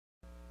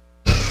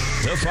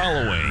The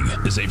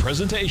following is a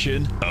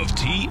presentation of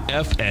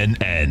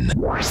TFNN.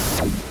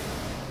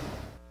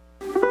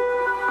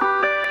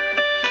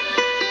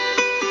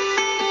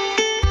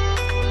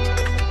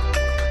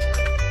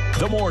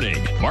 The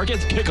Morning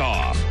Market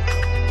Kickoff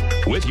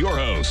with your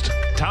host,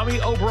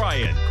 Tommy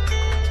O'Brien.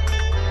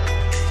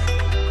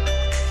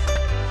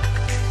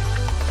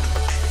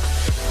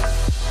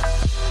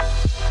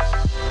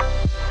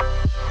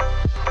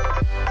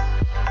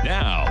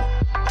 Now,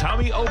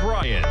 Tommy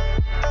O'Brien.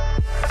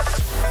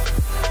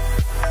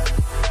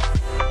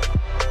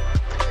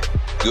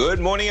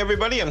 Good morning,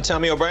 everybody. I'm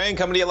Tommy O'Brien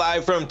coming to you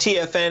live from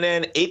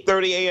TFNN,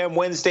 8:30 a.m.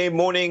 Wednesday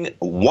morning.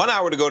 1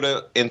 hour to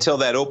go until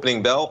that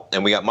opening bell,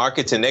 and we got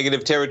markets in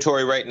negative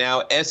territory right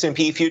now.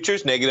 S&P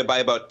futures negative by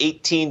about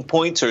 18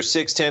 points or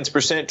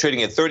 0.6%,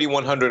 trading at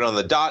 3,100 on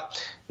the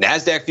dot.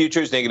 NASDAQ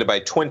futures negative by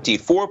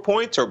 24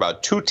 points or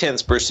about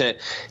 0.2%,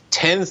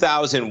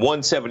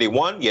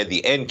 10,171. You had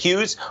the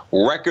NQs,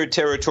 record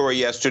territory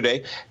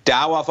yesterday.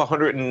 Dow off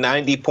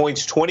 190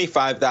 points,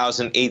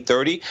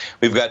 25,830.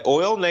 We've got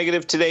oil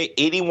negative today,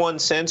 81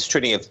 cents,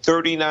 trading at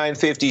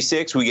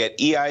 39.56. We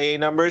get EIA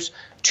numbers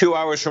 2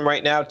 hours from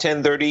right now,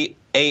 10:30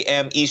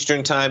 a.m.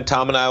 Eastern time.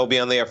 Tom and I will be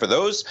on the air for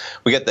those.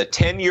 We got the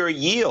 10-year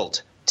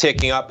yield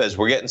ticking up as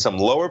we're getting some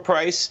lower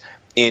price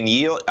in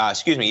yield,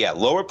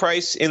 lower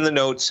price in the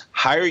notes,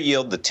 higher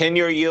yield, the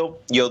 10-year yield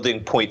yielding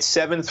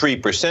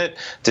 0.73%.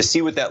 To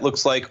see what that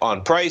looks like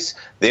on price,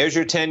 there's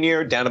your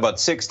 10-year down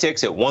about 6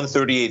 ticks at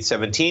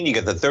 138.17. You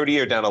got the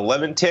 30-year down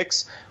 11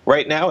 ticks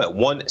right now at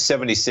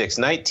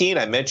 176.19.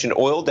 I mentioned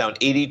oil down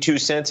 82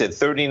 cents at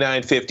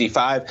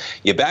 39.55.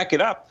 You back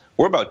it up.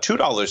 We're about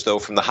 $2, though,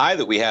 from the high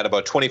that we had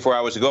about 24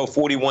 hours ago,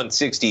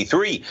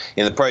 41.63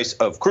 in the price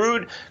of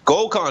crude.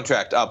 Gold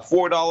contract up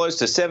 $4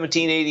 to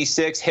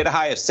 17.86, hit a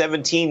high of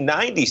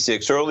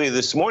 17.96 earlier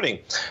this morning.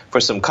 For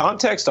some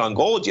context on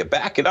gold, you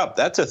back it up.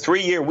 That's a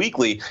 3-year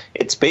weekly.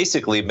 It's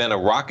basically been a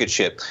rocket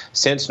ship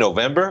since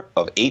November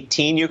of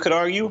 18, you could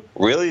argue.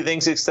 Really,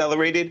 things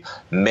accelerated.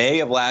 May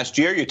of last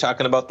year, you're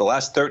talking about the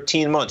last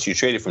 13 months. You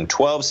traded from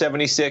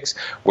 12.76.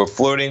 We're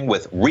flirting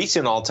with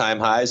recent all-time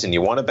highs, and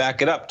you want to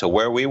back it up to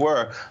where we were.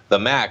 The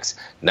max,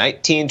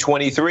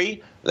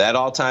 1923, that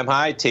all-time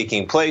high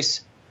taking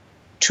place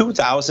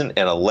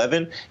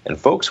 2011. And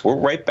folks, we're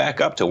right back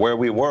up to where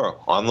we were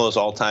on those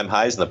all-time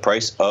highs in the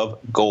price of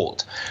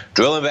gold.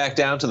 Drilling back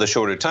down to the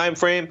shorter time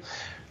frame,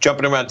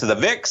 jumping around to the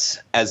VIX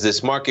as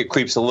this market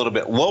creeps a little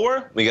bit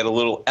lower. We got a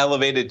little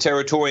elevated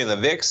territory in the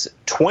VIX.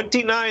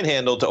 29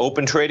 handle to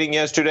open trading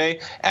yesterday.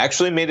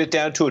 Actually made it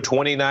down to a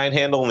 29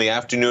 handle in the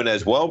afternoon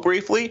as well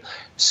briefly.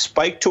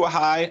 Spiked to a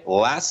high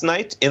last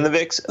night in the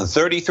VIX,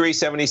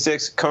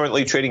 33.76.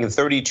 Currently trading at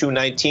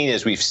 32.19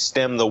 as we've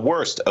stemmed the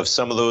worst of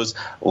some of those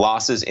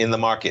losses in the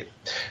market.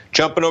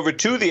 Jumping over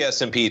to the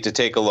S&P to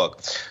take a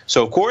look.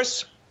 So, of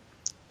course,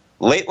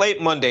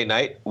 late Monday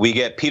night, we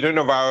get Peter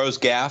Navarro's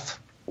gaffe,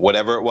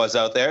 whatever it was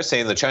out there,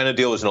 saying the China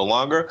deal is no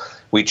longer.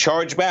 We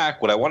charge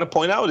back. What I want to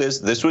point out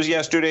is this was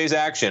yesterday's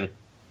action,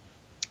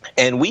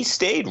 and we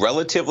stayed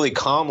relatively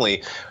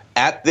calmly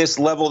at this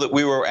level that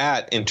we were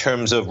at in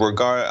terms of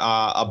regard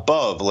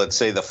above, let's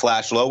say, the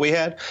flash low we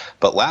had.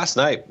 But last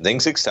night,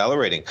 things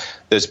accelerating.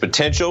 There's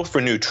potential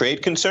for new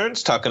trade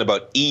concerns, talking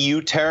about EU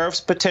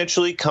tariffs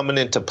potentially coming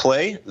into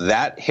play,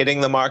 that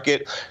hitting the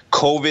market,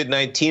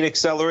 COVID-19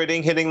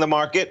 accelerating, hitting the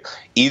market.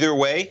 Either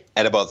way,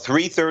 at about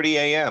 3:30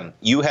 a.m.,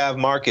 you have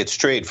markets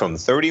trade from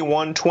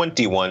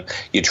 31.21.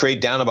 You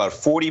trade down about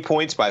 40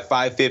 points by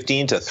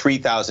 5:15 to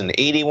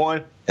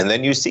 3,081. And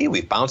then you see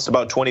we've bounced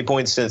about 20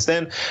 points since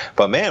then.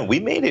 But, man, we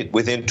made it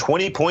within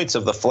 20 points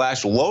of the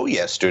flash low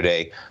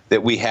yesterday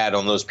that we had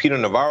on those Peter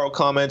Navarro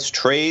comments.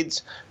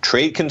 Trades,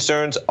 trade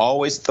concerns,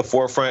 always at the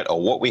forefront of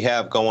what we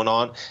have going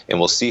on, and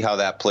we'll see how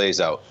that plays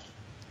out.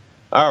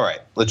 All right,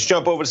 let's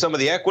jump over to some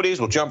of the equities.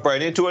 We'll jump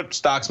right into it.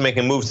 Stocks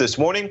making moves this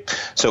morning.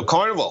 So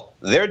Carnival,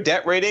 their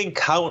debt rating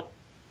cut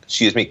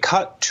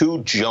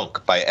to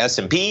junk by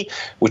S&P,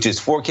 which is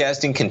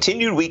forecasting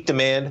continued weak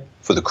demand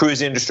for the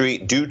cruise industry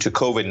due to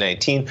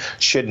COVID-19.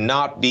 Should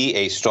not be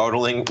a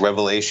startling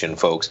revelation,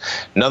 folks.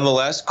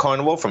 Nonetheless,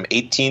 Carnival from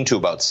 18 to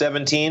about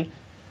 17.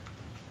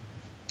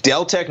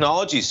 Dell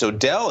Technologies. So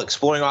Dell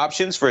exploring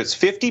options for its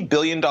 $50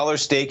 billion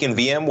stake in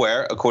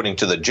VMware, according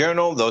to the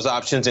Journal. Those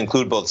options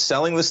include both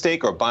selling the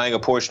stake or buying a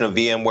portion of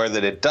VMware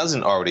that it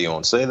doesn't already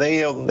own. So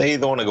they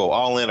either want to go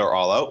all in or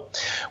all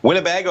out.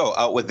 Winnebago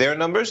out with their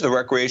numbers. The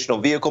recreational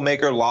vehicle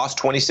maker lost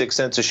 26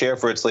 cents a share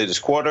for its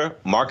latest quarter.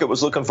 Market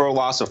was looking for a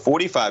loss of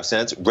 45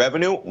 cents.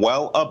 Revenue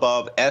well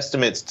above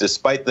estimates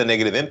despite the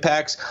negative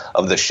impacts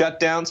of the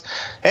shutdowns.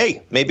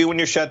 Hey, maybe when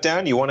you're shut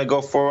down, you want to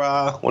go for,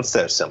 what's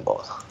their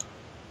symbol?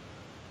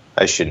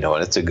 I should know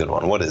it. It's a good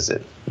one. What is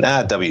it?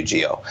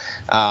 WGO.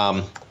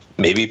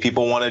 Maybe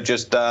people want to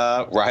just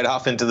ride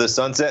off into the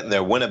sunset in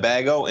their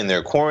Winnebago in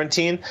their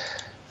quarantine.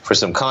 For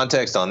some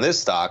context on this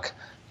stock,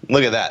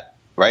 look at that,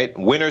 right?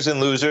 Winners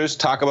and losers.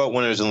 Talk about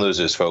winners and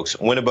losers, folks.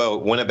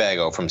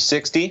 Winnebago from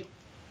 60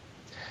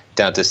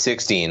 down to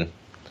 16.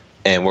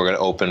 And we're going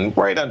to open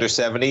right under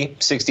 70,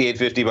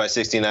 68.50 by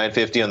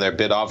 69.50 on their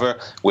bid offer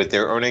with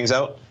their earnings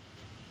out.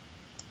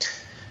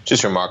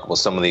 Just remarkable,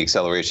 some of the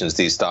accelerations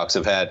these stocks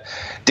have had.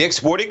 Dick's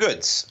Sporting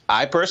Goods,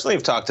 I personally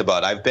have talked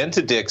about. I've been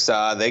to Dick's.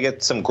 They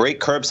get some great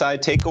curbside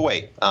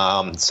takeaway.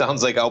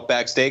 Sounds like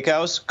Outback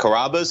Steakhouse,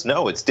 Carrabba's.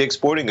 No, it's Dick's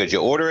Sporting Goods. You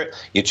order it,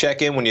 you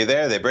check in when you're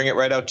there. They bring it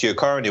right out to your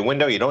car in your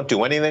window. You don't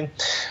do anything.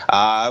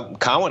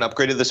 Cowen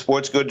upgraded the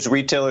sports goods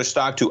retailer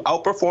stock to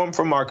outperform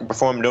from market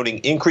perform, noting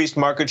increased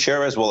market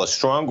share as well as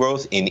strong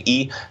growth in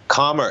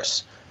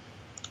e-commerce.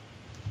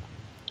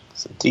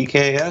 It's a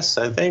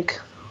DKS, I think.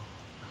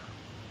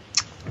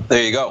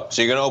 There you go.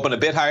 So you're going to open a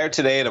bit higher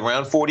today at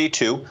around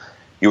 42.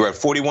 You were at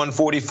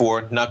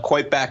 41.44, not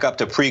quite back up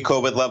to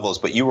pre-COVID levels,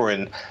 but you were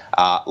in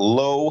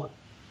low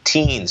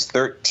teens,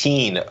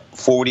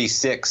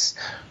 13.46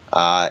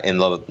 in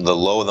the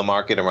low of the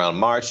market around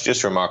March.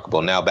 Just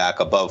remarkable. Now back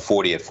above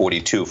 40 at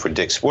 42 for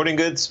Dick's Sporting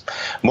Goods.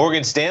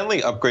 Morgan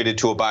Stanley upgraded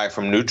to a buy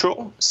from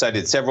neutral,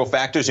 cited several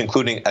factors,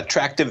 including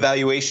attractive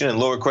valuation and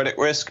lower credit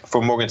risk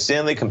for Morgan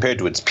Stanley compared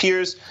to its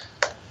peers.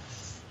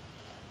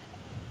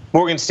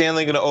 Morgan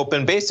Stanley going to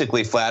open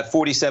basically flat.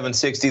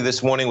 47.60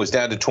 this morning, was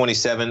down to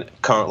 27,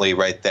 currently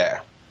right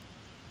there.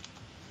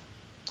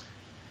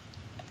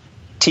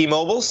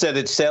 T-Mobile said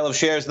its sale of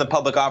shares in the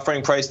public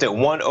offering priced at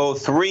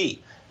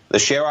 103. The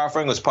share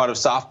offering was part of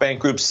SoftBank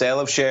Group's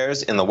sale of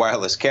shares in the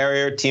wireless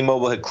carrier.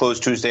 T-Mobile had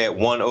closed Tuesday at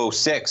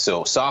 106.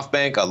 So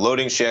SoftBank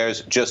unloading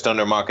shares just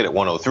under market at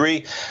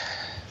 103.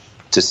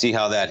 To see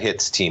how that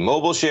hits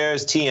T-Mobile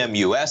shares,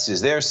 TMUS is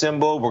their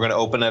symbol. We're going to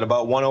open at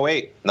about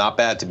 108. Not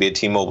bad to be a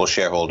T-Mobile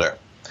shareholder.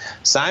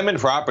 Simon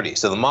Property.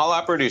 So the mall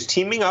operator is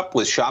teaming up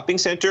with shopping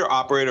center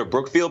operator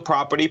Brookfield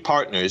Property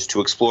Partners to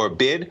explore a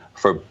bid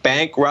for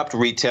bankrupt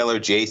retailer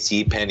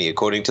J.C. Penney,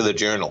 according to the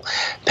Journal.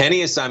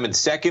 Penney is Simon's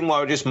second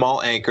largest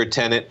mall anchor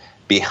tenant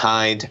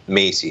behind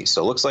Macy's.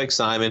 So it looks like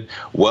Simon,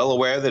 well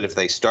aware that if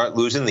they start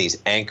losing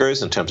these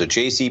anchors in terms of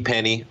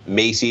JCPenney,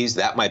 Macy's,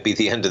 that might be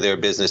the end of their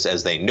business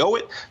as they know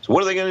it. So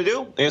what are they going to do?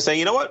 They're going to say,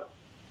 you know what?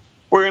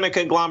 We're going to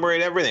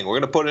conglomerate everything. We're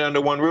going to put it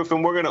under one roof,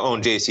 and we're going to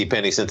own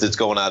JCPenney since it's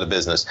going out of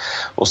business.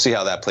 We'll see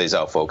how that plays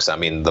out, folks. I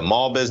mean, the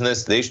mall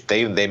business,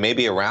 they may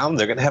be around.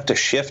 They're going to have to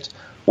shift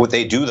what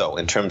they do, though,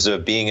 in terms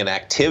of being an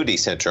activity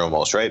center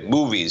almost, right?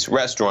 Movies,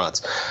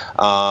 restaurants,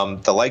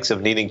 the likes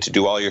of needing to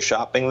do all your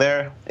shopping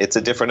there. It's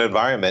a different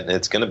environment, and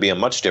it's going to be a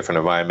much different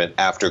environment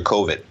after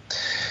COVID.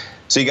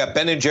 So you got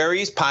Ben &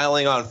 Jerry's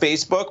piling on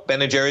Facebook.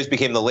 Ben & Jerry's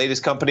became the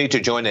latest company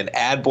to join an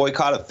ad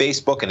boycott of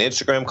Facebook and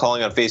Instagram,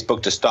 calling on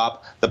Facebook to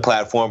stop the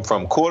platform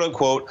from, quote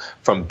unquote,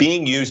 from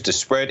being used to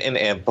spread and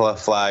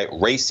amplify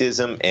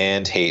racism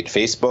and hate.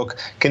 Facebook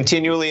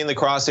continually in the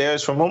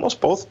crosshairs from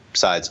almost both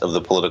sides of the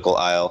political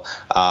aisle.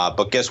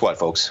 But guess what,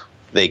 folks?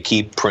 They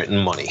keep printing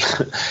money.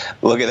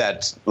 Look at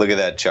that. Look at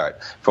that chart.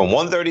 From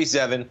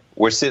 137,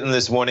 we're sitting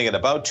this morning at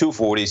about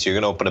 240. So you're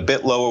going to open a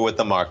bit lower with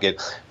the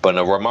market, but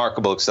a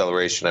remarkable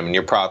acceleration. I mean,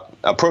 you're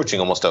approaching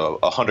almost a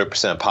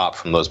 100% pop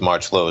from those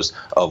March lows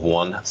of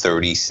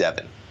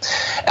 137.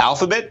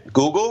 Alphabet,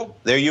 Google,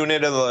 their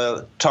unit of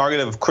the target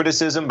of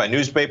criticism by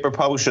newspaper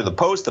publisher The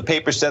Post. The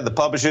paper said the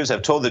publishers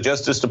have told the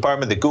Justice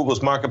Department that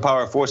Google's market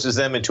power forces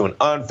them into an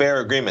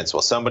unfair agreement.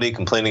 Well, somebody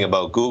complaining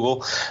about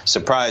Google.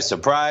 Surprise,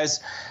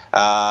 surprise.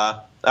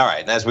 All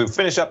right, and as we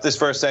finish up this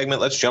first segment,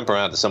 let's jump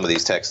around to some of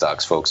these tech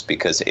stocks, folks,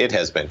 because it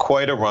has been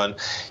quite a run.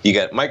 You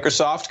got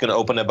Microsoft going to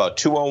open about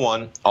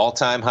 201,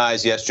 all-time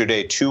highs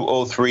yesterday,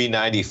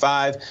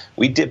 203.95.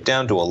 We dipped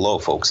down to a low,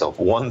 folks, of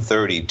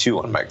 132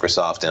 on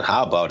Microsoft. And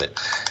how about it?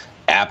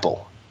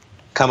 Apple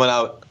coming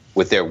out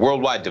with their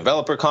Worldwide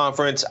Developer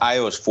Conference,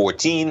 iOS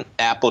 14.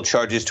 Apple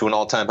charges to an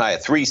all-time high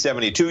at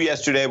 372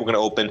 yesterday. We're going to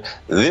open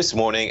this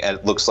morning at,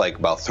 it looks like,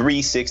 about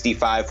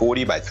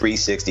 365.40 by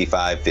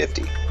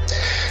 365.50.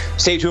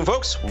 Stay tuned,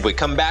 folks. When we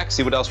come back,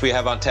 see what else we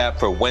have on tap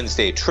for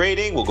Wednesday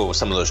trading. We'll go with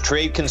some of those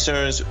trade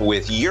concerns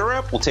with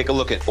Europe. We'll take a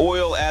look at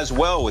oil as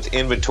well, with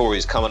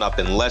inventories coming up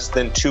in less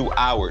than 2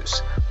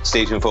 hours.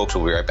 Stay tuned, folks.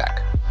 We'll be right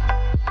back.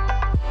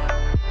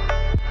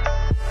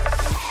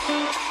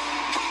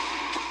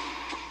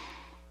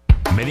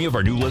 Many of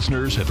our new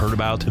listeners have heard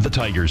about The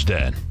Tiger's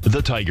Den.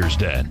 The Tiger's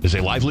Den is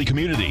a lively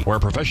community where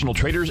professional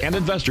traders and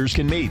investors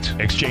can meet,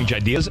 exchange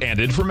ideas and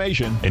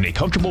information in a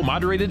comfortable,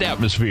 moderated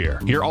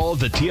atmosphere. Hear all of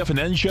the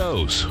TFNN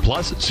shows,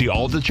 plus see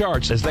all of the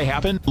charts as they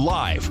happen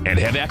live and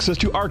have access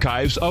to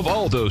archives of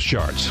all those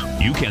charts.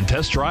 You can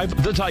test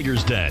drive The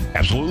Tiger's Den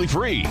absolutely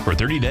free for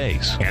 30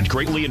 days and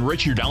greatly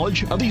enrich your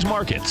knowledge of these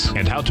markets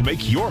and how to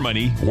make your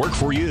money work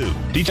for you.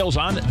 Details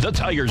on The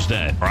Tiger's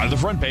Den are on the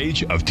front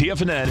page of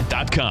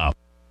TFNN.com.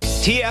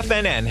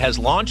 TFNN has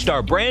launched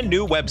our brand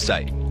new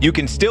website. You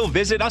can still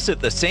visit us at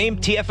the same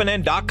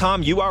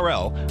TFNN.com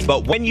URL,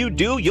 but when you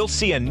do, you'll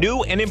see a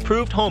new and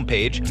improved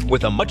homepage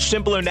with a much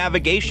simpler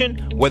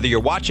navigation, whether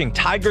you're watching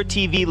Tiger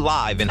TV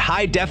live in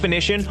high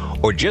definition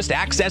or just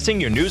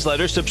accessing your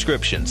newsletter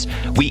subscriptions.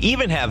 We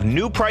even have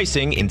new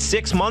pricing in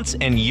 6 months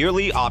and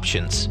yearly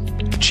options.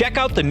 Check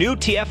out the new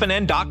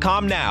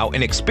TFNN.com now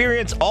and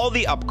experience all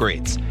the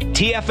upgrades.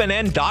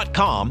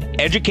 TFNN.com,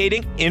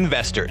 educating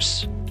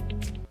investors.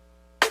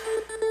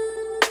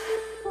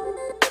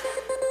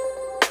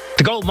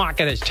 The gold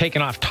market has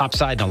taken off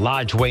topside in a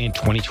large way in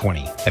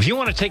 2020. If you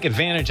want to take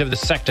advantage of the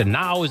sector,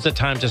 now is the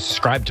time to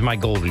subscribe to my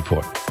gold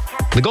report.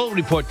 The gold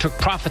report took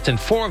profits in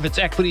 4 of its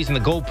equities in the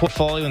gold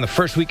portfolio in the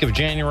first week of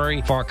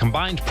January for a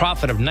combined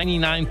profit of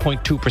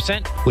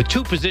 99.2%, with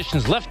 2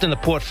 positions left in the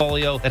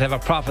portfolio that have a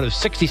profit of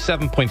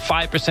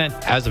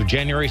 67.5% as of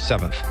January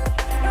 7th.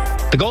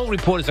 The gold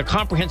report is a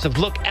comprehensive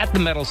look at the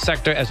metals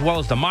sector as well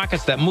as the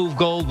markets that move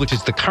gold, which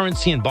is the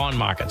currency and bond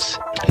markets.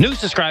 New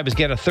subscribers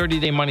get a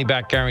 30-day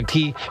money-back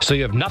guarantee, so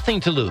you have nothing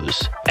to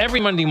lose.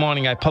 Every Monday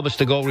morning, I publish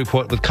the gold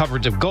report with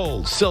coverage of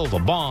gold, silver,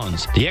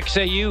 bonds, the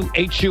XAU,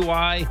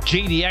 HUI,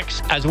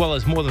 JDX, as well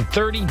as more than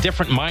 30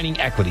 different mining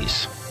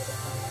equities.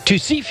 To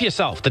see for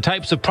yourself the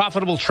types of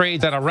profitable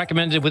trades that are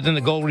recommended within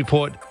the gold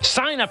report,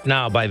 sign up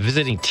now by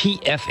visiting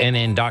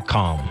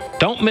TFNN.com.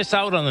 Don't miss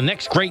out on the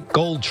next great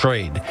gold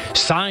trade.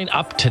 Sign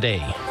up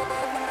today.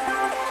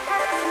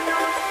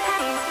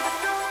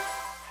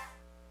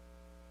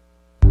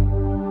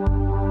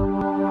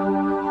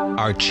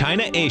 Are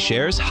China A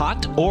shares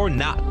hot or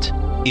not?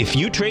 If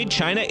you trade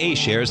China A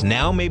shares,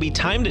 now may be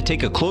time to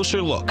take a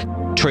closer look.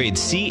 Trade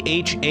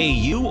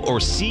CHAU or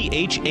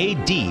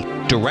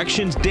CHAD,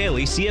 Directions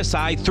Daily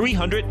CSI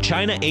 300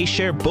 China A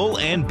Share Bull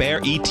and Bear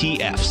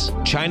ETFs.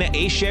 China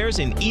A shares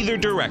in either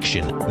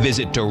direction.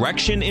 Visit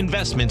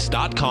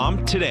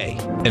directioninvestments.com today.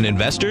 An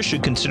investor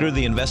should consider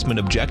the investment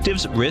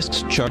objectives,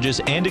 risks, charges,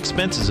 and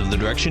expenses of the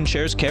Direction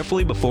shares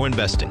carefully before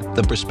investing.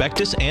 The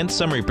prospectus and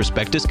summary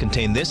prospectus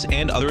contain this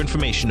and other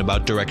information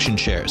about Direction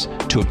shares.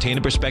 To obtain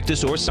a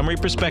prospectus or summary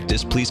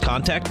prospectus, please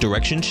contact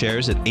Direction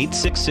shares at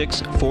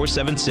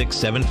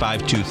 866-476-7523.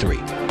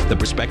 The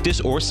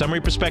prospectus or summary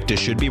prospectus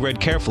should be read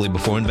carefully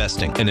before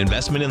investing. An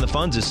investment in the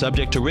funds is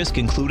subject to risk,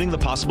 including the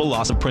possible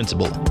loss of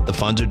principal. The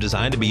funds are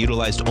designed to be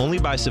utilized only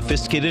by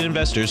sophisticated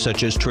investors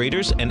such as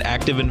traders and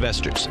active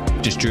investors.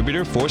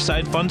 Distributor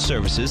Foreside Fund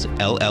Services,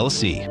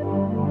 LLC.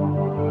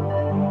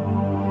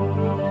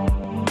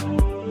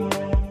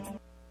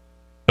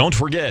 Don't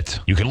forget,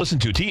 you can listen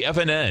to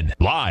TFNN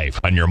live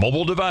on your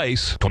mobile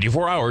device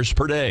 24 hours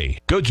per day.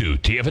 Go to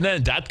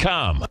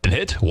TFNN.com and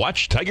hit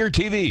Watch Tiger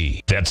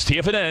TV. That's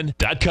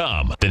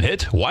TFNN.com. Then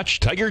hit Watch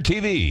Tiger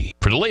TV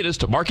for the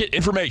latest market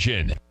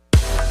information.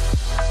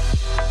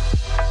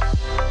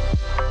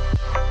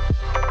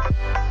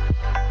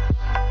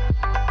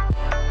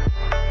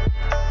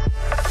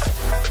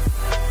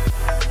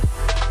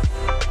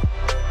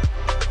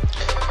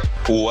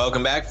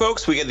 Welcome back,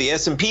 folks. We get the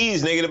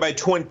S&Ps negative by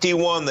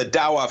 21, the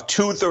Dow off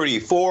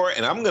 234,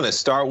 and I'm going to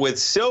start with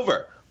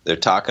silver. They're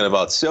talking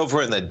about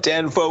silver in the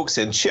den, folks,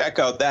 and check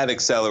out that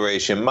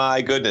acceleration. My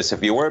goodness,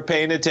 if you weren't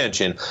paying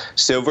attention,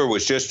 silver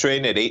was just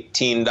trading at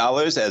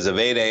 $18 as of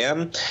 8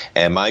 a.m.,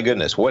 and my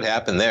goodness, what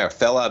happened there?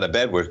 Fell out of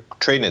bed. We're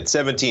trading at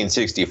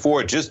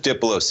 $17.64, just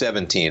dipped below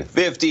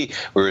 $17.50.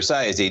 We were as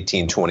high as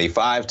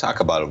 $18.25. Talk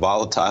about a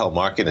volatile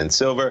market in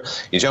silver.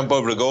 You jump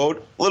over to gold,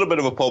 a little bit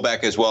of a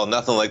pullback as well.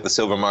 Nothing like the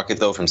silver market,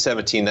 though, from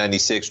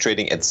 $17.96,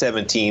 trading at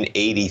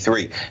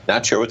 $17.83.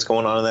 Not sure what's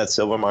going on in that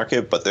silver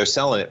market, but they're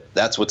selling it.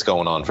 That's what's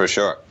going on for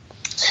sure.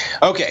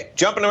 Okay,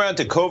 jumping around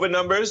to COVID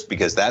numbers,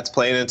 because that's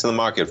playing into the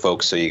market,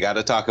 folks. So you got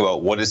to talk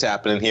about what is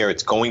happening here.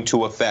 It's going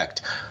to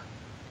affect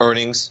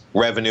earnings,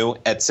 revenue,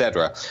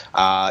 etc.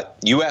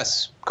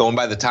 U.S., going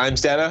by the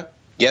Times data,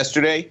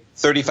 yesterday,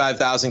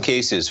 35,000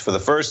 cases for the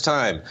first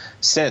time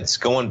since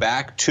going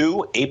back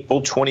to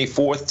April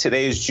 24th.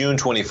 Today is June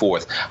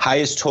 24th.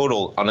 Highest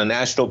total on a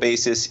national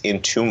basis in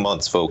 2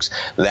 months, folks.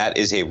 That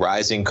is a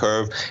rising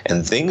curve,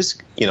 and things,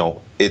 you know,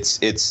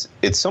 it's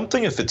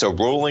something. If it's a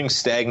rolling,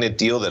 stagnant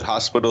deal, that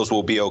hospitals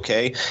will be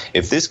okay.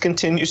 If this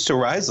continues to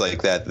rise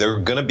like that, there are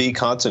going to be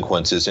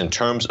consequences in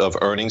terms of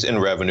earnings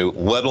and revenue,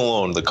 let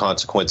alone the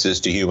consequences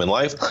to human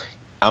life.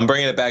 I'm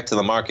bringing it back to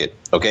the market,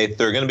 okay?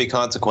 There are going to be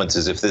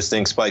consequences if this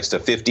thing spikes to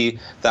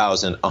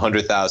 50,000,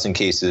 100,000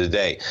 cases a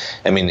day.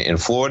 I mean, in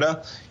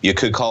Florida, you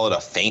could call it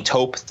a faint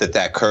hope that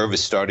that curve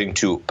is starting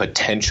to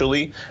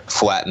potentially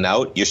flatten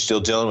out. You're still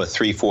dealing with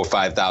 3,000, 4,000,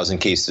 5,000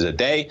 cases a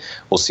day.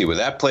 We'll see where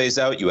that plays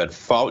out. You had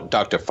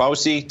Dr.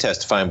 Fauci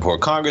testifying before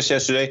Congress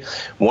yesterday.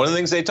 One of the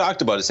things they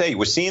talked about is, hey,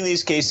 we're seeing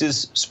these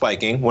cases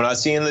spiking. We're not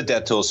seeing the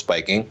death toll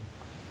spiking.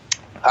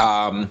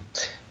 What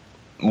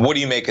do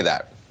you make of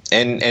that?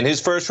 And his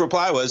first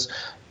reply was,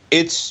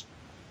 it's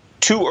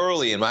too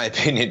early, in my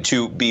opinion,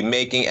 to be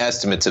making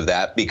estimates of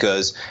that,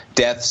 because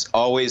deaths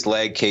always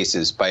lag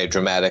cases by a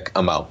dramatic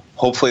amount.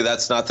 Hopefully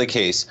that's not the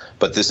case,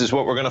 but this is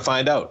what we're going to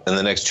find out in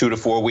the next 2 to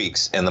 4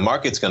 weeks, and the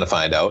market's going to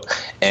find out,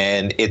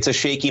 and it's a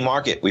shaky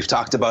market. We've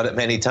talked about it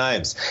many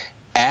times.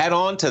 Add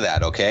on to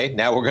that, okay?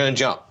 Now we're going to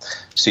jump.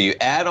 So you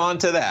add on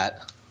to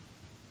that.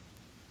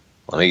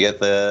 Let me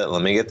get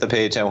the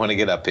page I want to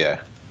get up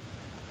here.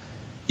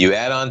 You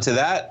add on to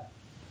that.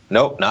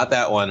 Nope, not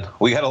that one.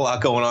 We got a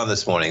lot going on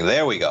this morning.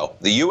 There we go.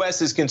 The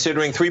U.S. is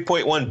considering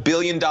 $3.1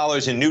 billion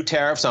in new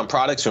tariffs on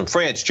products from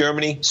France,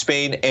 Germany,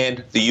 Spain,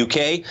 and the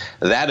U.K.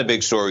 That a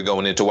big story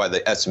going into why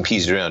the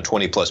S&Ps are down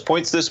 20-plus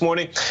points this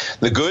morning.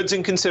 The goods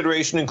in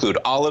consideration include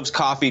olives,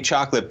 coffee,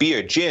 chocolate,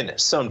 beer, gin,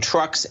 some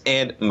trucks,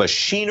 and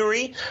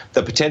machinery.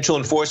 The potential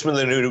enforcement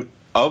of the new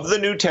of the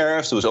new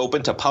tariffs was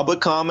open to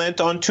public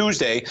comment on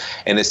Tuesday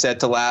and is set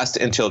to last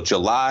until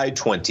July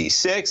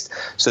 26th.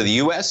 So the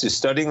U.S. is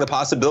studying the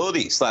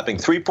possibility, slapping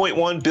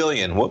 $3.1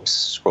 billion. Whoops,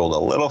 scrolled a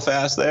little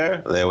fast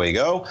there. There we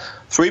go.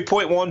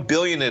 $3.1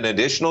 billion in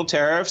additional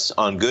tariffs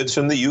on goods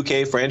from the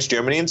UK, France,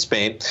 Germany, and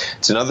Spain.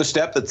 It's another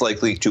step that's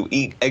likely to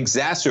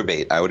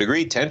exacerbate, I would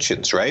agree,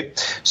 tensions, right?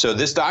 So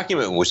this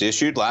document was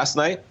issued last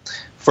night,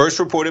 first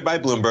reported by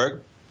Bloomberg,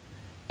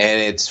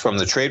 and it's from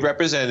the trade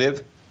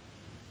representative.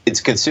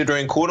 It's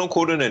considering, quote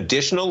unquote, an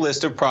additional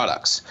list of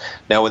products.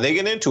 Now, when they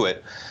get into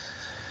it,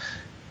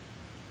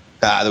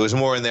 there was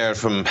more in there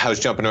from, I was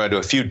jumping around to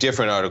a few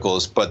different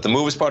articles, but the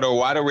move is part of a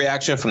wider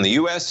reaction from the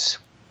U.S.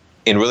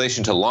 in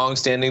relation to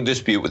long-standing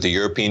dispute with the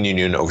European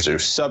Union over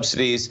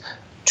subsidies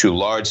to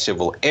large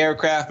civil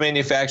aircraft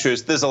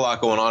manufacturers. There's a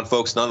lot going on,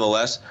 folks,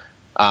 nonetheless.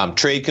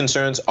 Trade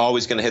concerns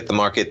always going to hit the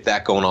market.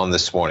 That going on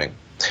this morning.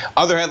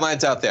 Other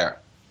headlines out there.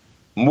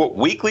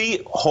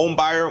 Weekly home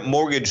buyer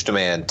mortgage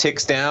demand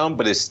ticks down,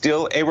 but is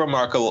still a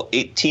remarkable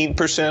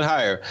 18%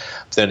 higher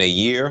than a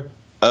year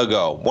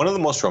ago. One of the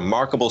most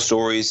remarkable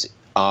stories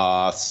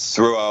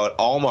throughout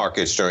all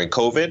markets during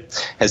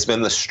COVID has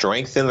been the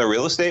strength in the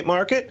real estate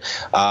market.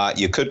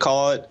 You could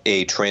call it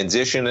a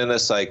transition in a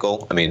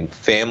cycle. I mean,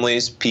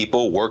 families,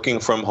 people working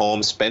from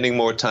home, spending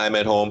more time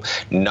at home,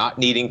 not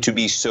needing to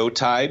be so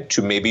tied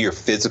to maybe your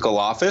physical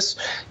office.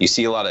 You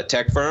see a lot of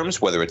tech firms,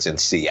 whether it's in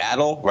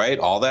Seattle, right?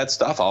 All that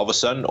stuff, all of a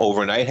sudden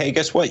overnight, hey,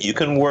 guess what? You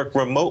can work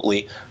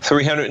remotely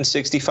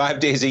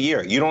 365 days a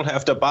year. You don't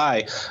have to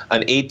buy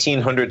an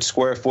 1,800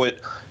 square foot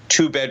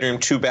 2-bedroom,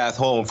 2-bath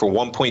home for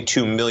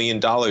 $1.2 million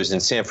in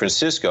San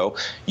Francisco.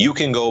 You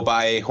can go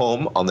buy a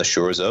home on the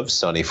shores of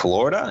sunny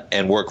Florida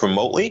and work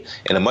remotely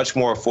in a much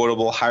more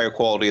affordable, higher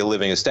quality of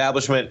living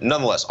establishment.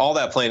 Nonetheless, all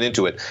that playing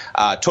into it.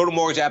 Total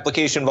mortgage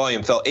application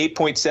volume fell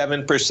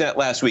 8.7%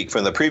 last week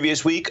from the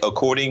previous week,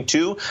 according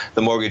to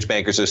the Mortgage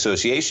Bankers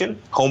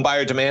Association. Home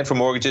buyer demand for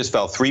mortgages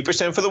fell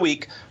 3% for the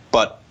week,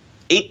 but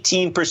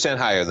 18%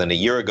 higher than a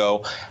year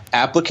ago.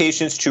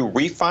 Applications to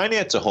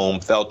refinance a home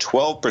fell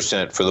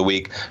 12% for the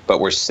week, but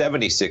were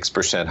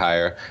 76%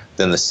 higher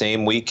than the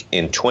same week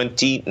in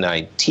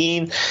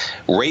 2019.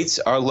 Rates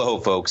are low,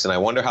 folks, and I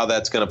wonder how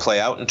that's going to play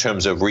out in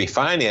terms of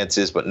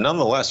refinances, but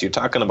nonetheless, you're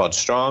talking about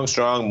strong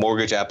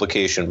mortgage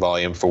application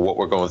volume for what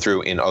we're going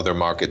through in other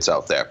markets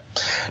out there.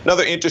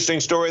 Another interesting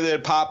story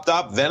that popped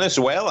up,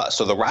 Venezuela.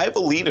 So the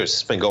rival leaders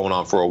has been going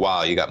on for a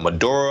while. You got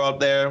Maduro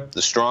out there,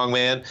 the strong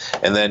man,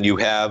 and then you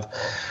have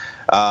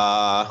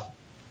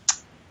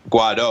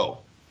Guaido,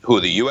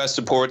 who the U.S.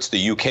 supports, the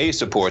U.K.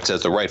 supports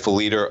as the rightful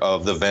leader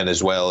of the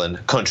Venezuelan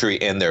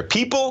country and their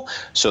people.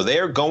 So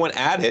they're going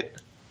at it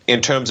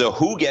in terms of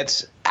who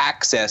gets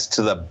access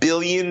to the $1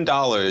 billion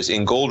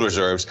in gold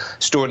reserves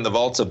stored in the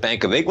vaults of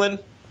Bank of England.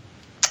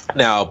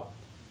 Now,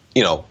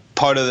 you know,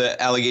 part of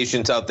the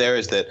allegations out there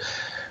is that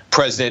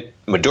President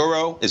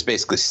Maduro is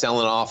basically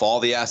selling off all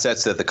the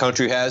assets that the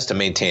country has to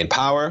maintain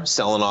power,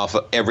 selling off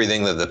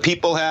everything that the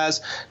people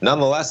has.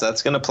 Nonetheless,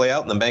 that's going to play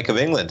out in the Bank of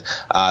England.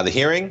 The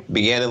hearing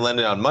began in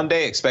London on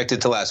Monday, expected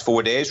to last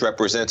 4 days,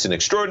 represents an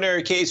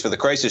extraordinary case for the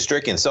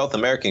crisis-stricken South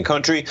American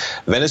country.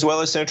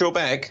 Venezuela's central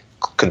bank,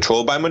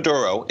 controlled by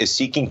Maduro, is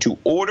seeking to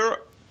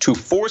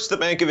force the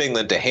Bank of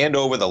England to hand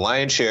over the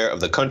lion's share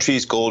of the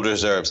country's gold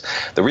reserves.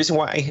 The reason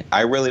why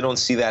I really don't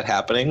see that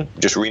happening,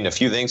 just reading a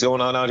few things going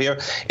on out here,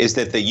 is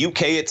that the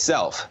UK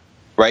itself,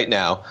 right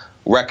now,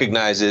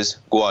 recognizes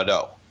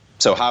Guaido.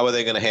 So how are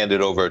they going to hand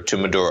it over to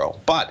Maduro?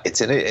 But it's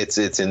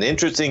an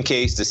interesting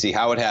case to see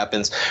how it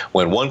happens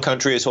when one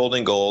country is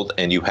holding gold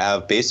and you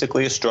have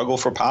basically a struggle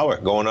for power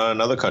going on in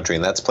another country,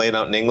 and that's playing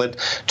out in England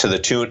to the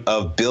tune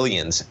of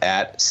billions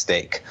at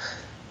stake.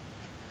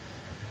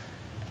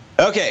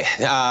 Okay,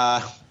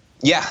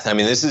 yeah, I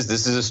mean, this is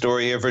a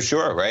story here for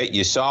sure, right?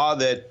 You saw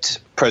that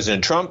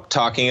President Trump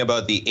talking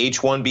about the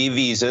H-1B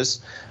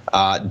visas,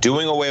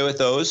 doing away with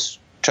those,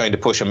 trying to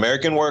push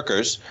American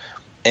workers.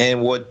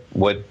 And what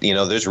you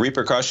know, there's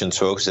repercussions,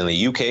 folks, in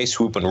the UK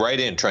swooping right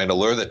in, trying to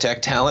lure the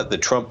tech talent that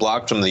Trump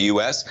blocked from the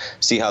US.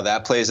 See how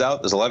that plays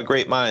out? There's a lot of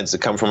great minds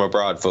that come from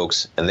abroad,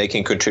 folks, and they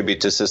can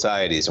contribute to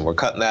societies. And we're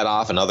cutting that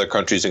off, and other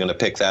countries are going to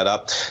pick that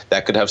up.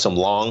 That could have some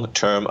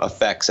long-term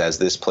effects as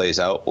this plays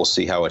out. We'll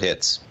see how it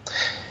hits.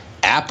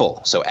 Apple.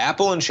 So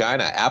Apple in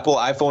China. Apple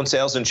iPhone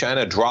sales in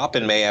China drop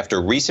in May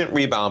after recent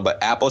rebound, but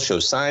Apple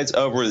shows signs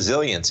of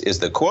resilience, is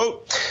the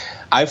quote.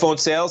 iPhone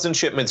sales and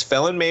shipments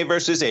fell in May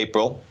versus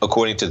April,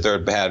 according to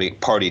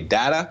third-party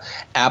data.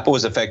 Apple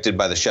was affected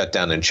by the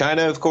shutdown in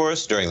China, of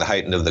course, during the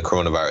height of the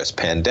coronavirus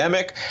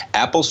pandemic.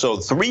 Apple sold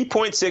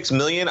 3.6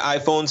 million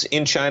iPhones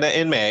in China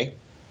in May,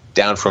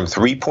 down from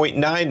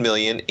 3.9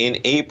 million in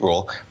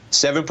April.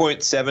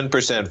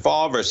 7.7%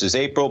 fall versus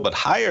April, but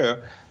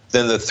higher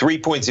than the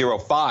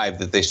 3.05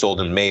 that they sold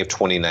in May of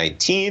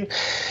 2019.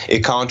 It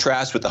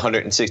contrasts with the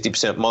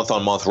 160%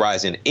 month-on-month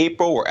rise in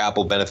April, where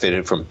Apple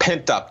benefited from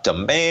pent-up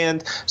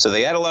demand. So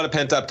they had a lot of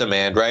pent-up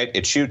demand, right?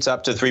 It shoots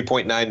up to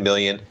 3.9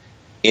 million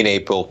in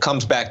April,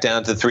 comes back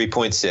down to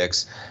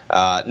 3.6.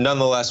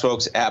 Nonetheless,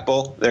 folks,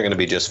 Apple, they're going to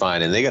be just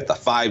fine. And they got the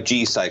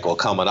 5G cycle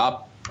coming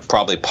up.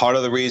 probably part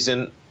of the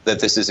reason that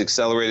this has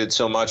accelerated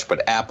so much,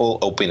 but Apple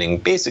opening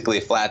basically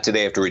flat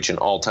today after reaching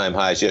all-time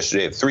highs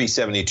yesterday of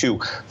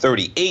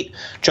 372.38.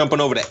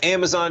 Jumping over to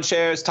Amazon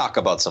shares, talk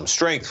about some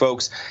strength,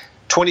 folks.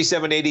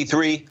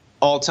 27.83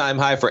 all-time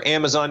high for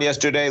Amazon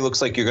yesterday.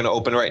 Looks like you're going to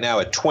open right now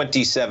at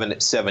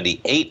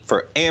 27.78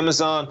 for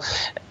Amazon.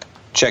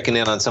 Checking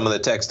in on some of the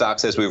tech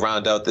stocks as we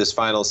round out this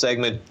final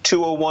segment.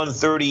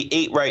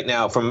 201.38 right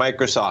now from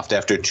Microsoft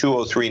after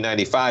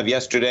 203.95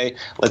 yesterday.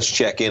 Let's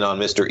check in on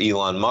Mr.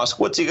 Elon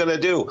Musk. What's he going to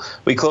do?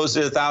 We closed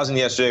at 1,000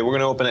 yesterday. We're going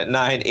to open at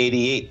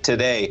 988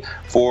 today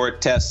for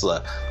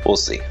Tesla. We'll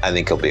see. I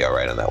think he'll be all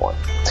right on that one.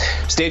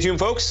 Stay tuned,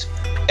 folks.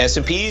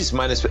 S&P's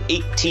minus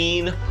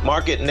 18,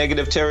 market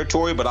negative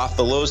territory, but off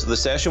the lows of the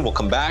session. We'll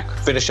come back,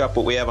 finish up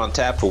what we have on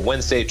tap for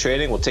Wednesday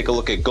trading. We'll take a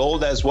look at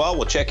gold as well.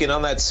 We'll check in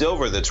on that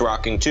silver that's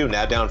rocking too.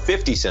 Now down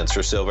 50 cents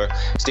for silver.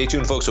 Stay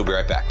tuned, folks. We'll be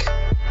right back.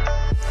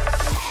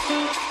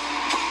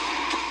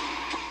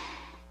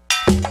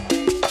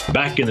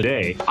 Back in the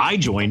day, I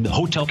joined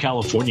Hotel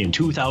California in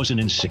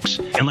 2006,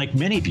 and like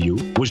many of you,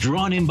 was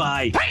drawn in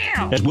by,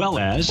 BAM! As well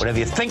as, whatever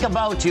you think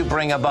about, you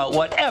bring about.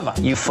 Whatever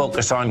you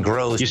focus on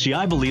grows. You see,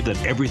 I believe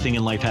that everything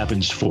in life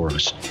happens for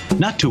us,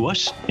 not to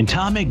us, and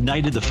Tom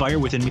ignited the fire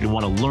within me to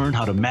want to learn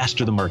how to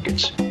master the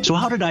markets. So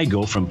how did I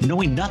go from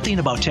knowing nothing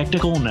about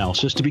technical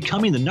analysis to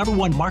becoming the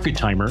 #1 market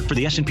timer for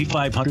the S&P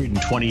 500 in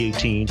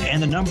 2018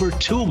 and the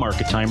 #2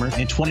 market timer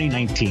in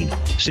 2019?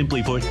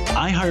 Simply put,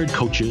 I hired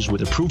coaches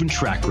with a proven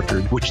track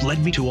record, which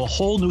led me to a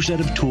whole new set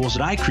of tools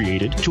that I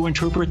created to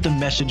interpret the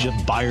message of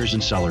buyers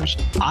and sellers.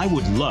 I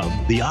would love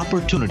the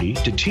opportunity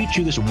to teach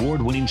you this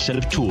award-winning set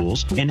of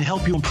tools and to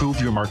help you improve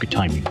your market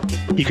timing.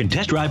 You can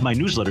test drive my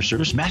newsletter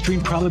service,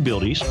 Mastering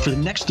Probabilities, for the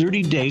next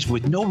 30 days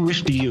with no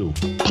risk to you.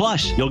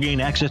 Plus, you'll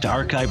gain access to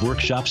archive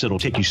workshops that'll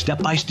take you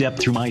step-by-step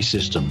through my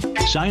system.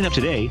 Sign up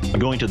today by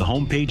going to the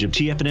homepage of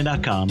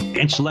TFNN.com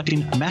and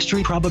selecting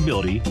Mastering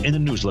Probability in the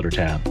newsletter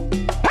tab.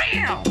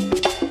 Bam!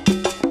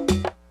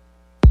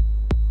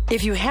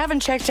 If you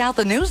haven't checked out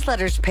the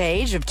newsletters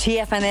page of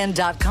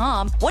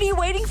TFNN.com, what are you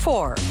waiting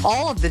for?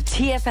 All of the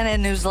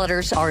TFNN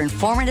newsletters are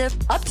informative,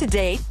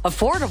 up-to-date,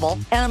 affordable,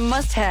 and a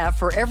must-have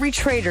for every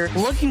trader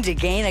looking to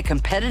gain a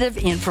competitive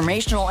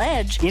informational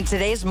edge in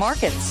today's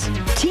markets.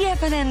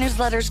 TFNN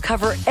newsletters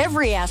cover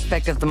every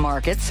aspect of the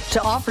markets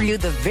to offer you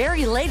the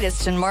very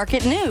latest in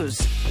market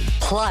news.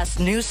 Plus,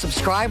 new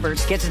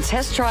subscribers get to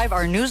test drive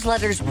our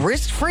newsletters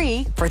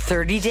risk-free for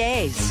 30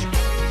 days.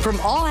 From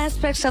all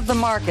aspects of the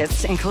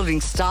markets,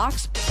 including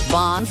stocks,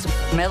 bonds,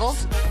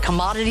 metals,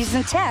 commodities,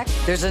 and tech,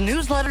 there's a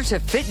newsletter to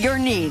fit your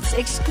needs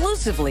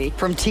exclusively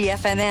from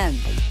TFNN.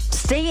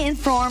 Stay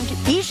informed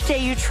each day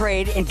you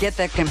trade and get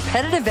that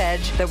competitive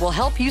edge that will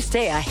help you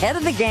stay ahead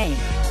of the game.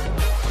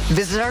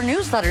 Visit our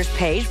newsletters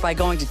page by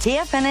going to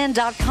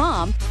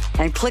TFNN.com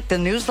and click the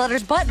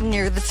newsletters button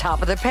near the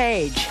top of the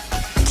page.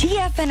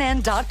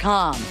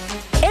 TFNN.com,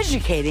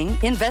 educating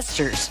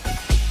investors.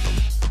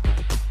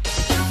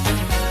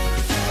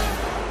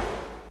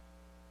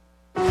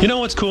 You know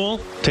what's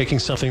cool? Taking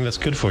something that's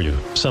good for you.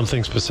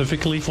 Something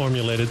specifically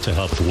formulated to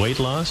help with weight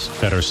loss,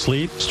 better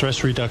sleep,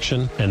 stress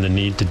reduction, and the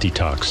need to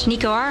detox.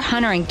 Nico, our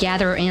hunter and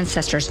gatherer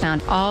ancestors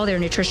found all their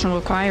nutritional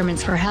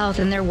requirements for health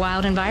in their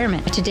wild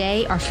environment.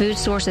 Today, our food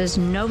sources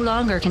no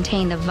longer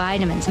contain the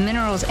vitamins,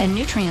 minerals, and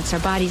nutrients our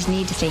bodies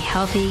need to stay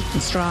healthy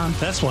and strong.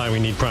 That's why we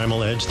need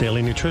Primal Edge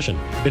Daily Nutrition.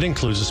 It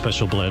includes a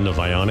special blend of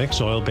ionic,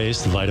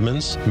 soil-based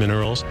vitamins,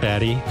 minerals,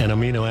 fatty, and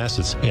amino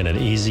acids in an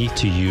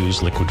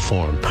easy-to-use liquid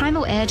form.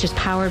 Primal Edge is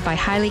powered by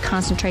highly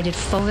concentrated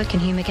folic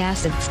and humic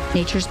acids,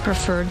 nature's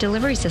preferred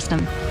delivery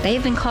system. They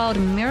have been called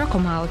miracle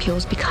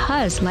molecules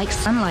because, like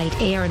sunlight,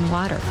 air, and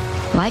water,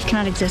 life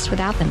cannot exist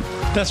without them.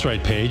 That's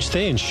right, Paige.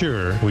 They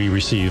ensure we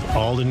receive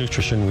all the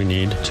nutrition we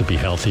need to be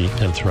healthy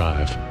and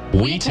thrive.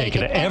 We take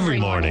it every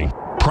morning.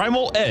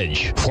 Primal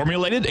Edge,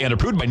 formulated and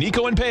approved by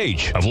Nico and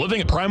Paige of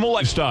Living a Primal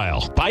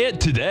Lifestyle. Buy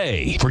it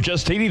today for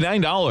just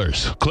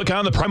 $89. Click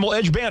on the Primal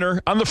Edge banner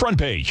on the front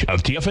page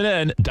of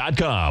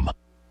TFNN.com.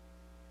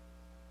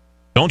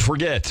 Don't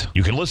forget,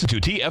 you can listen to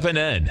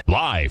TFNN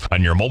live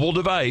on your mobile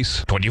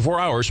device 24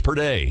 hours per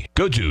day.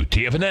 Go to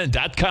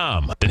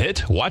TFNN.com, then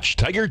hit Watch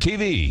Tiger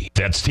TV.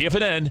 That's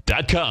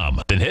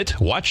TFNN.com, then hit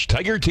Watch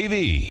Tiger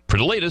TV for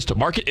the latest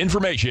market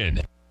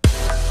information.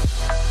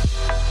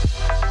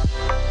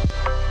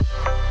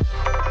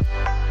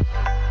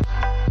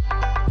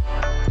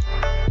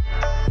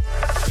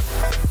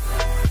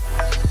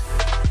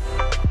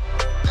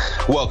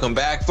 Welcome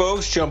back,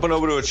 folks. Jumping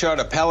over to a chart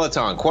of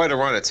Peloton. Quite a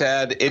run it's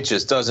had. It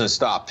just doesn't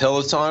stop.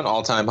 Peloton,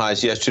 all-time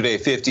highs yesterday,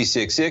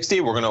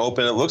 56.60. We're going to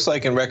open, it looks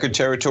like, in record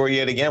territory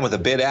yet again with a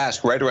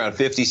bid-ask right around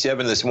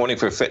 57 this morning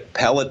for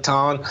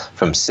Peloton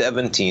from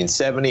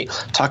 1770.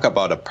 Talk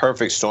about a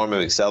perfect storm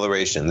of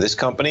acceleration. This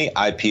company,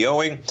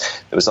 IPOing,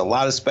 there was a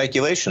lot of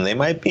speculation. They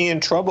might be in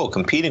trouble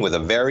competing with a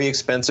very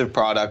expensive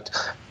product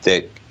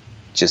that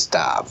just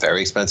a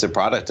very expensive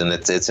product, and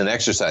it's an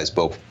exercise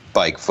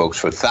bike, folks,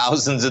 for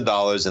thousands of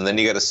dollars, and then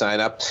you got to sign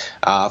up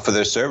for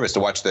their service to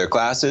watch their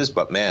classes.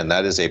 But man,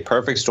 that is a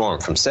perfect storm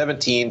from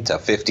 17 to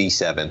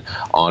 57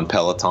 on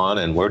Peloton,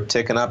 and we're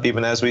ticking up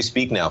even as we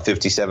speak now,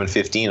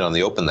 57.15 on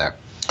the open there.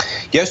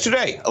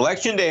 Yesterday,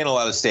 election day in a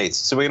lot of states,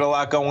 so we got a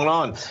lot going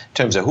on in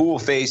terms of who will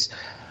face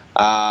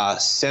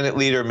Senate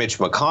Leader Mitch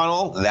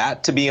McConnell.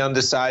 That to be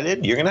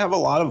undecided. You're going to have a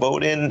lot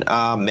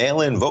of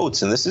mail-in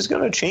votes, and this is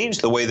going to change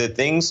the way that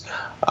things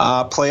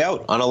play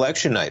out on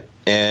election night.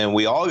 And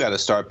we all got to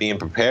start being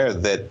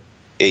prepared that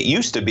it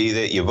used to be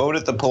that you vote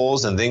at the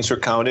polls and things were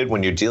counted.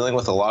 When you're dealing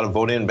with a lot of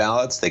vote-in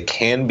ballots that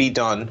can be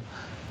done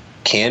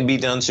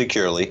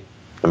securely,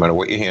 no matter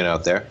what you're hearing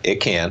out there.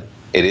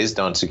 It is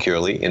done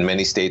securely in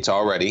many states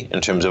already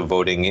in terms of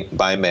voting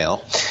by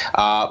mail,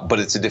 but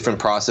it's a different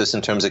process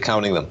in terms of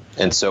counting them.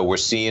 And so we're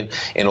seeing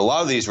in a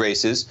lot of these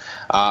races,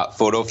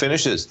 photo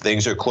finishes.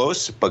 Things are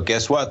close, but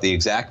guess what? The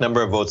exact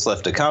number of votes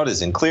left to count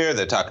isn't clear.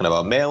 They're talking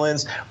about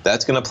mail-ins.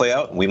 That's going to play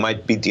out. We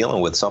might be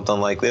dealing with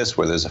something like this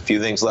where there's a few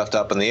things left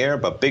up in the air,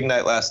 but big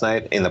night last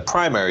night in the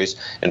primaries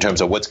in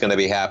terms of what's going to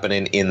be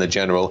happening in the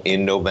general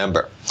in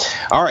November.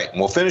 All right,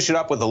 we'll finish it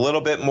up with a little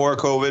bit more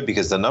COVID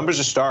because the numbers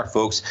are stark,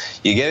 folks.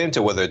 You get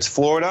into whether it's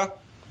Florida,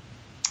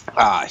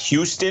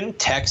 Houston,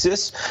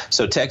 Texas.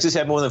 So Texas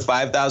had more than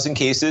 5,000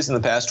 cases in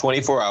the past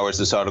 24 hours,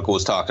 this article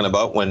was talking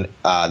about, when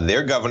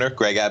their governor,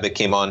 Greg Abbott,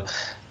 came on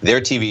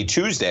their TV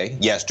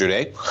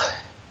yesterday.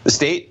 The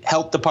state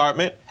health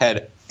department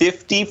had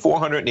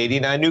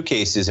 5,489 new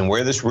cases, and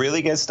where this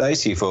really gets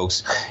dicey,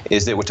 folks,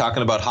 is that we're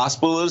talking about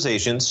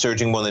hospitalizations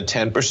surging more than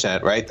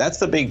 10%, right? That's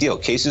the big deal.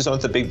 Cases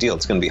aren't the big deal.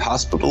 It's going to be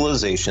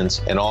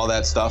hospitalizations and all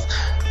that stuff.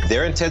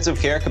 Their intensive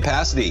care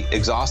capacity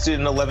exhausted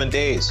in 11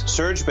 days.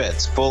 Surge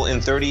beds full in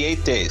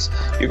 38 days.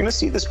 You're going to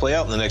see this play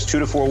out in the next 2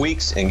 to 4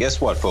 weeks, and guess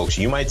what, folks?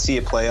 You might see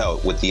it play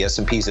out with the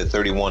S&Ps at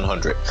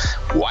 3,100.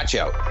 Watch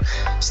out.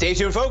 Stay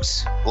tuned,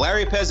 folks.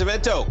 Larry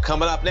Pesavento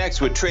coming up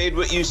next with Trade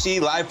What You See,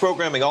 live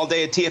programming all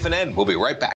day at TFNN. We'll be right back.